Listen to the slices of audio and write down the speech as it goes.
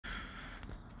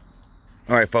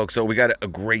All right, folks, so we got a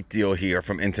great deal here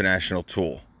from International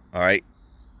Tool. All right,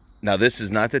 now this is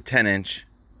not the 10-inch,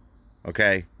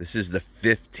 okay? This is the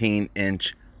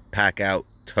 15-inch PackOut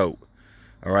tote.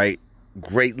 All right,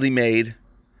 greatly made,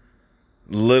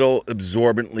 little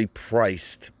absorbently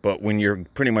priced, but when you're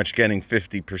pretty much getting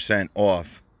 50%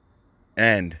 off,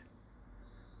 and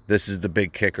this is the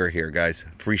big kicker here, guys,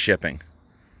 free shipping.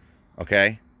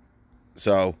 Okay,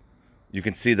 so you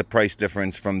can see the price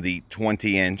difference from the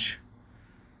 20-inch.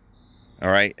 All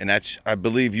right, and that's, I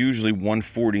believe, usually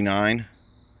 $149.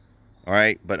 All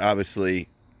right, but obviously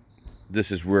this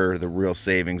is where the real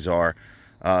savings are.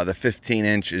 The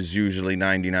 15-inch is usually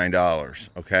 $99.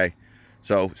 Okay,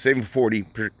 so saving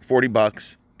 40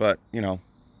 bucks, but you know,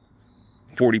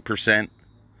 40%.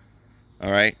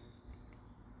 All right,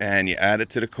 and you add it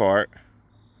to the cart.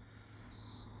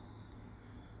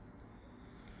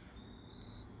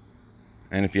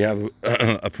 And if you have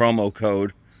a promo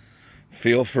code,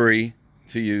 feel free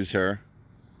to use her.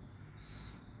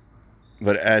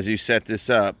 But as you set this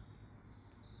up,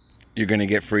 you're going to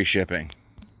get free shipping.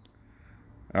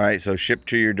 All right, so ship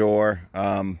to your door.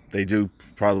 They do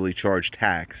probably charge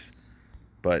tax,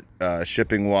 but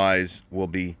shipping wise will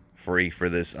be free for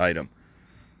this item.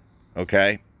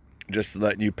 Okay, just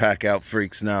letting you PackOut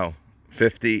freaks know,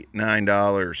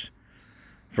 $59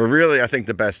 for really, I think,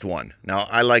 the best one. Now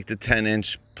I like the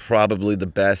 10-inch probably the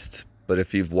best, but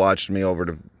if you've watched me over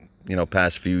the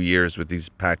past few years with these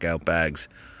PackOut bags,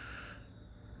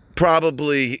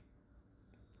 probably,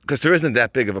 because there isn't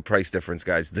that big of a price difference,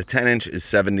 guys. The 10-inch is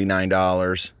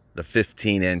 $79. The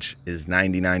 15-inch is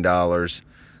 $99.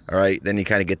 All right, then you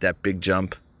kind of get that big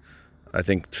jump, I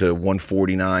think, to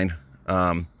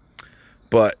 $149.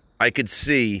 But I could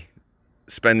see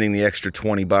spending the extra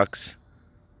 20 bucks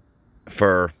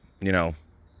for,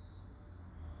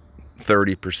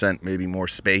 30% maybe more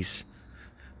space.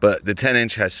 But the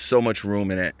 10-inch has so much room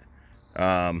in it.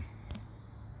 I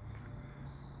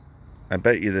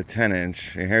bet you the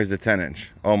 10-inch, and here's the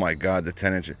 10-inch. Oh my God, the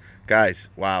 10-inch. Guys,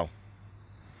 wow.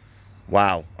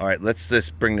 Wow. All right, let's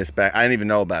just bring this back. I didn't even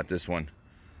know about this one.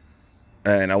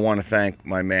 And I want to thank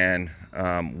my man,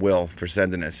 Will, for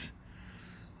sending this.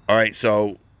 All right,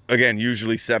 so again,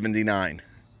 usually $79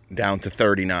 down to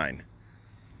 $39.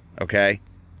 Okay?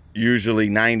 Usually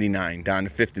 $99 down to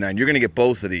 $59. You're going to get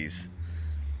both of these.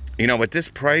 At this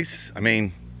price, I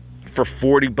mean, for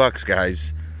 40 bucks,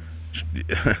 guys,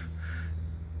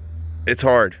 it's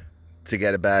hard to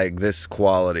get a bag this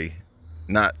quality.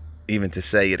 Not even to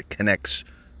say it connects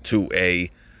to a,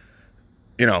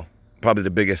 probably the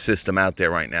biggest system out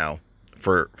there right now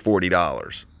for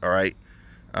 $40. All right.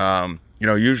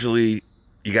 Usually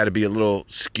you got to be a little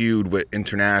skewed with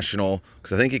International,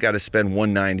 because I think you got to spend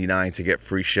 $199 to get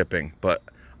free shipping. But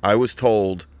I was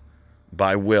told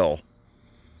by Will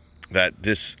that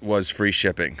this was free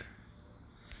shipping.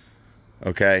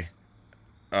 Okay.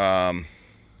 Yeah,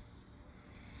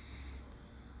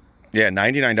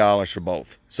 $99 for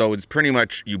both. So it's pretty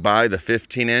much, you buy the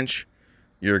 15-inch,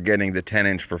 you're getting the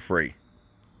 10-inch for free.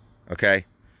 Okay.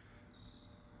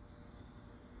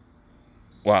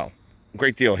 Wow.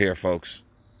 Great deal here, folks.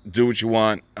 Do what you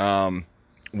want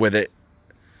with it.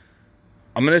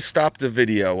 I'm going to stop the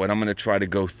video and I'm going to try to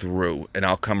go through, and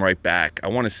I'll come right back. I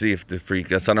want to see if the free,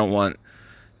 because I don't want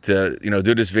to,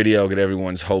 do this video, get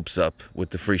everyone's hopes up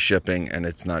with the free shipping, and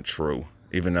it's not true,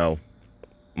 even though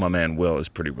my man Will is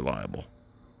pretty reliable.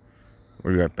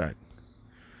 We'll be right back.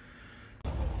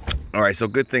 All right, so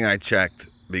good thing I checked,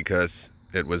 because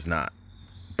it was not.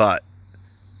 But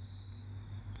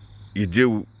you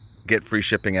do get free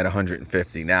shipping at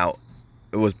 $150. Now,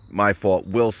 it was my fault.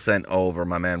 Will sent over,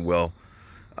 my man Will,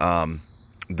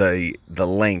 the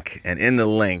link, and in the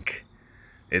link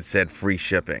it said free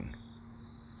shipping.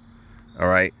 All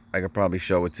right, I could probably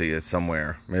show it to you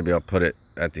somewhere. Maybe I'll put it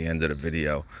at the end of the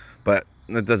video, but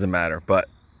it doesn't matter. But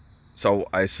so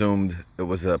I assumed it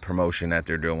was a promotion that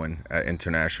they're doing at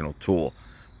International Tool.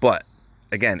 But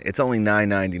again, it's only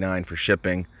 $9.99 for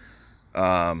shipping.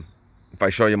 If I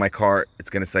show you my cart, it's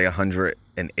going to say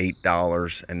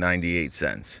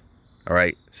 $108.98. All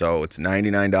right, so it's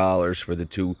 $99 for the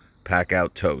two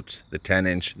PackOut totes, the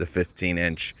 10-inch, the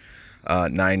 15-inch,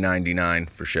 $9.99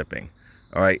 for shipping.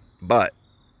 All right, but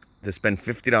to spend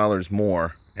 $50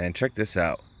 more, and check this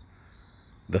out,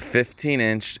 the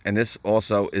 15-inch, and this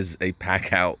also is a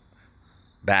PackOut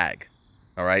bag.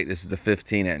 All right, this is the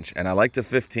 15-inch, and I like the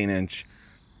 15-inch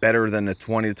better than the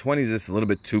 20. The 20 is just a little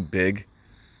bit too big,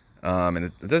 and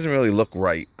it doesn't really look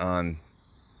right on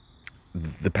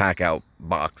the PackOut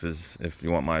boxes, if you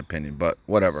want my opinion, but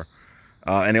whatever.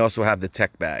 And they also have the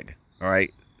tech bag. All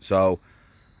right, so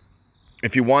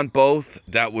If you want both,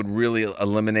 that would really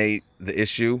eliminate the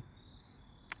issue.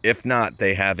 If not,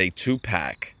 they have a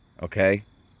 2-pack, okay,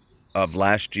 of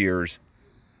last year's.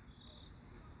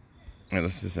 Right,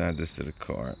 let's just add this to the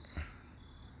cart.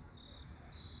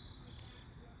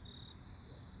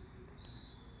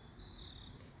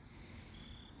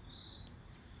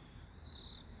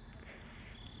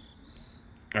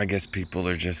 I guess people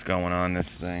are just going on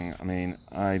this thing. I mean,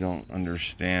 I don't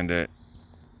understand it.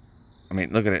 I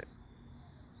mean, look at it.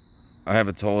 I have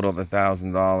a total of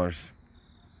 $1,000.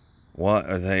 What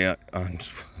are they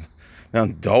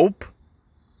on dope?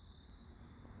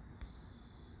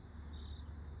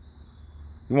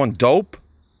 You want dope?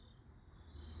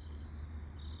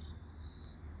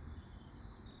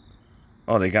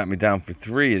 Oh, they got me down for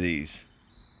 3 of these.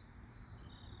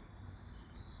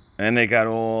 And they got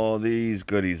all these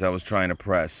goodies I was trying to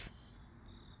press.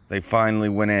 They finally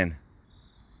went in.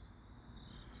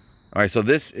 All right, so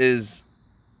this is...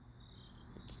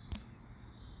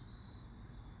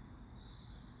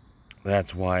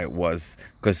 That's why it was.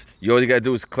 Because all you got to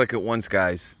do is click it once,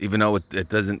 guys. Even though it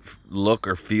doesn't look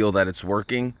or feel that it's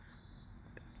working,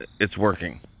 it's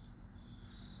working.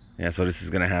 Yeah, so this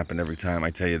is going to happen every time. I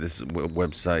tell you, this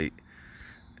website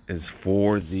is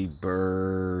for the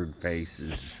bird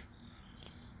faces.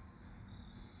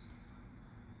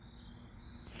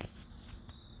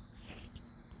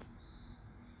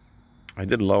 I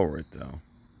did lower it, though.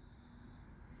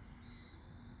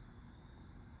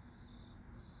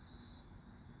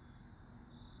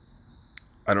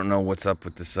 I don't know what's up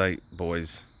with the site,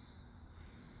 boys.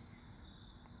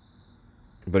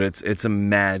 But it's a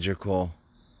magical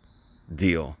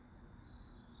deal.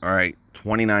 All right,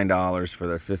 $29 for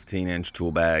their 15-inch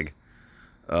tool bag.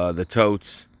 The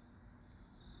totes.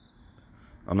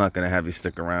 I'm not going to have you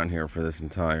stick around here for this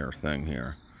entire thing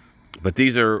here. But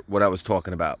these are what I was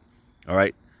talking about. All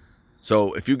right.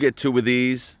 So if you get 2 of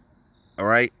these, all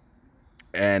right,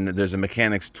 and there's a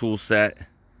mechanics tool set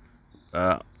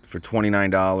for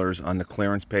 $29 on the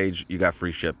clearance page, you got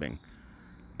free shipping.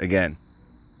 Again,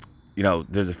 you know,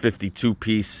 there's a 52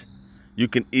 piece. You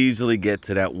can easily get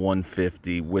to that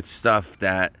 150 with stuff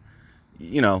that,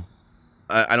 you know,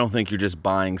 I don't think you're just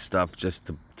buying stuff just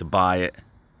to buy it.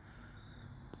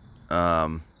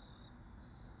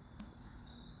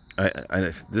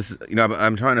 This is, you know,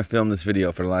 I'm trying to film this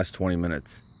video for the last 20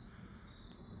 minutes.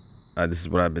 This is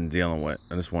what I've been dealing with.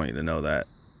 I just want you to know that.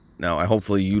 Now,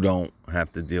 hopefully you don't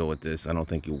have to deal with this. I don't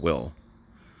think you will.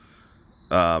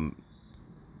 But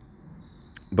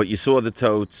you saw the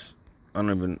totes. I don't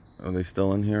even... Are they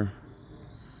still in here?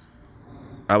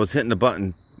 I was hitting the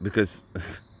button because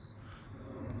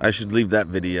I should leave that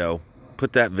video.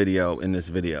 Put that video in this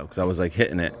video because I was like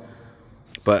hitting it.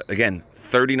 But again,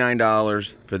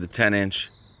 $39 for the 10-inch.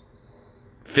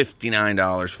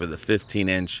 $59 for the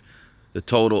 15-inch. The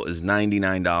total is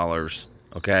 $99.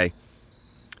 Okay?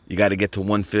 You got to get to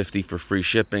 $150 for free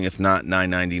shipping. If not,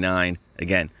 $9.99.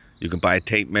 Again, you can buy a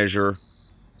tape measure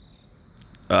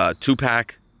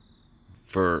 2-pack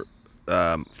for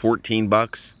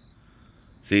 $14.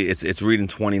 See, it's reading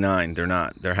 29. They're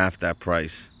not. They're half that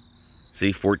price.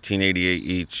 See, $14.88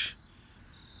 each.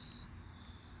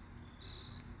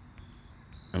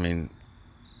 I mean,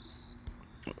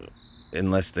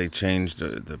 unless they change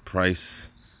the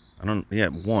price. I don't. Yeah,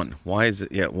 one. Why is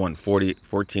it? Yeah,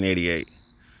 $14.88.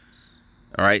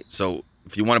 All right. So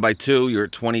if you want to buy 2, you're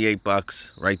at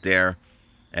 $28 right there.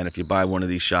 And if you buy one of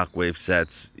these shockwave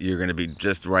sets, you're going to be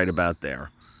just right about there.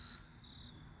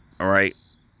 All right.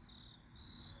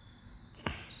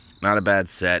 Not a bad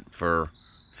set for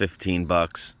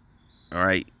 $15. All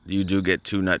right. You do get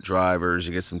 2 nut drivers.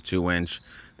 You get some 2-inch.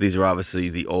 These are obviously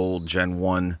the old Gen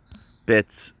 1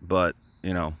 bits, but,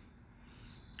 you know,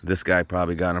 this guy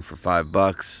probably got them for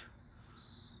 $5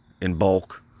 in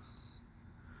bulk.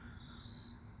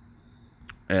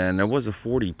 And there was a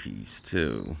 40 piece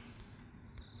too.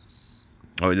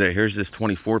 Oh, there, here's this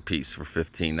 24 piece for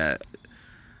 $15 that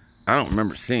I don't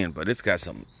remember seeing, but it's got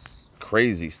some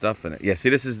crazy stuff in it. Yeah, see,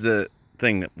 this is the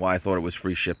thing that why I thought it was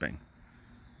free shipping.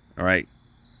 All right.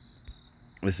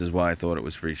 This is why I thought it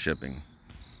was free shipping.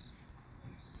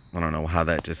 I don't know how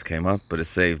that just came up, but it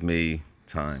saved me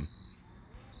time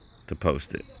to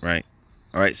post it, right?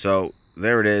 All right, so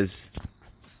there it is.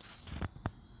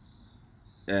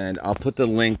 And I'll put the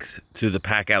links to the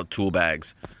PackOut tool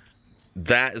bags.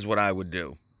 That is what I would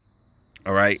do.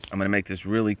 All right, I'm going to make this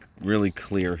really, really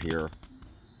clear here.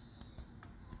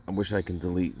 I wish I can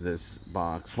delete this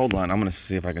box. Hold on, I'm going to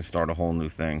see if I can start a whole new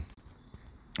thing.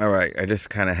 All right, I just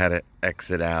kind of had to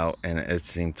exit out, and it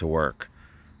seemed to work.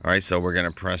 All right, so we're going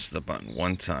to press the button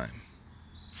one time.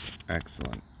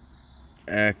 Excellent.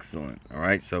 Excellent. All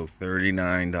right, so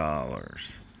 $39.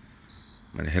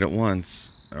 I'm going to hit it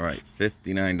once. All right,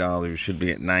 $59 should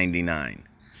be at $99.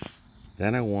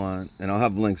 Then I want, and I'll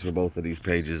have links for both of these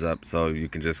pages up so you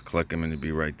can just click them and it'll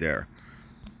be right there.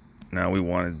 Now we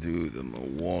want to do the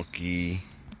Milwaukee.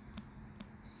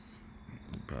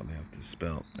 Probably have to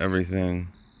spell everything.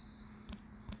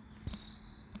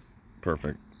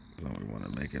 Perfect. So we want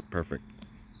to make it perfect.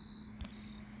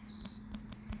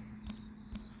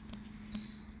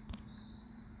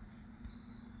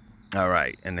 All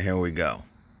right, and here we go.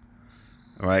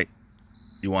 All right,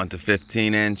 you want the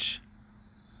 15-inch?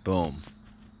 Boom.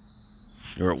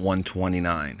 You're at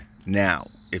 $129. Now,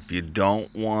 if you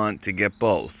don't want to get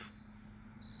both,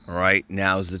 all right,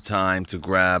 now's the time to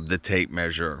grab the tape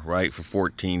measure, right, for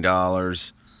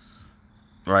 $14,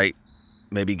 right?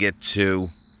 Maybe get two,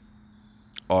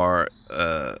 or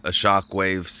a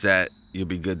shockwave set. You'll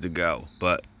be good to go.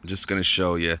 But I'm just going to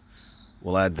show you.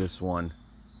 We'll add this one.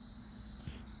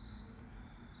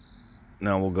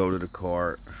 Now we'll go to the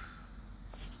cart.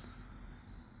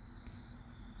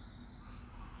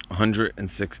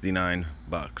 $169.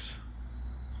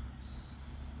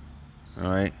 All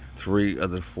right, 3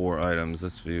 of the 4 items.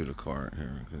 Let's view the cart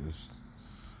here.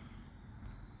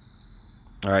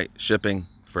 All right, shipping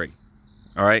free.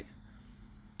 All right,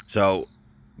 so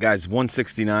guys,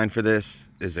 $169 for this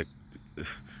is a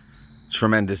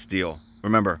tremendous deal.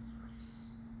 Remember,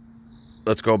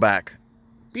 let's go back.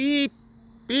 Beep,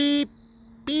 beep,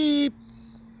 beep.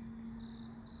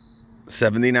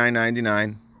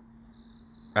 $79.99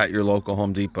 at your local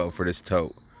Home Depot for this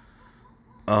tote.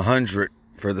 $100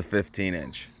 for the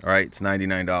 15-inch. All right, it's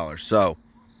 $99. So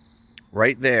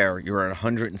right there, you're at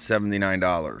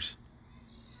 $179.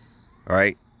 All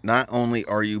right, not only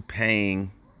are you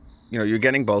paying, you know, you're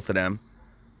getting both of them.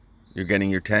 You're getting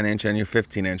your 10-inch and your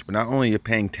 15-inch, but not only are you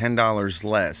paying $10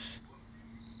 less,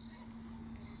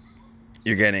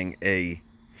 you're getting a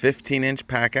 15-inch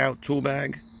PackOut tool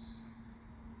bag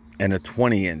and a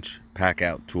 20-inch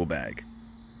PackOut tool bag.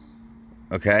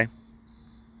 Okay?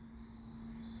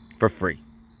 For free.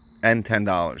 And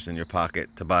 $10 in your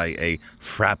pocket to buy a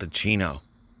Frappuccino.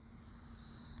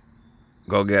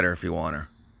 Go get her if you want her.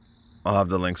 I'll have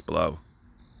the links below.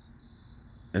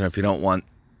 And if you don't want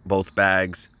both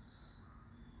bags,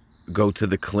 go to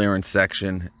the clearance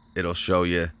section. It'll show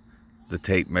you the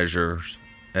tape measures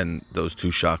and those 2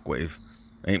 shockwave.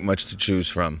 Ain't much to choose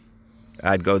from.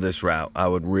 I'd go this route. I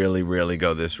would really, really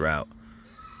go this route.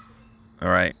 All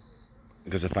right?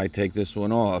 Because if I take this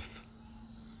one off,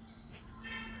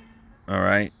 all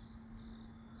right,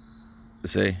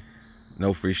 see,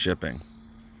 no free shipping.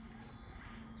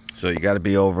 So you got to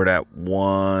be over that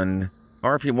one,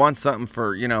 or if you want something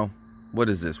for, you know, what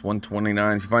is this,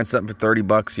 $129? If you find something for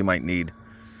 $30, you might need.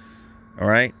 All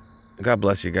right? God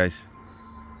bless you guys.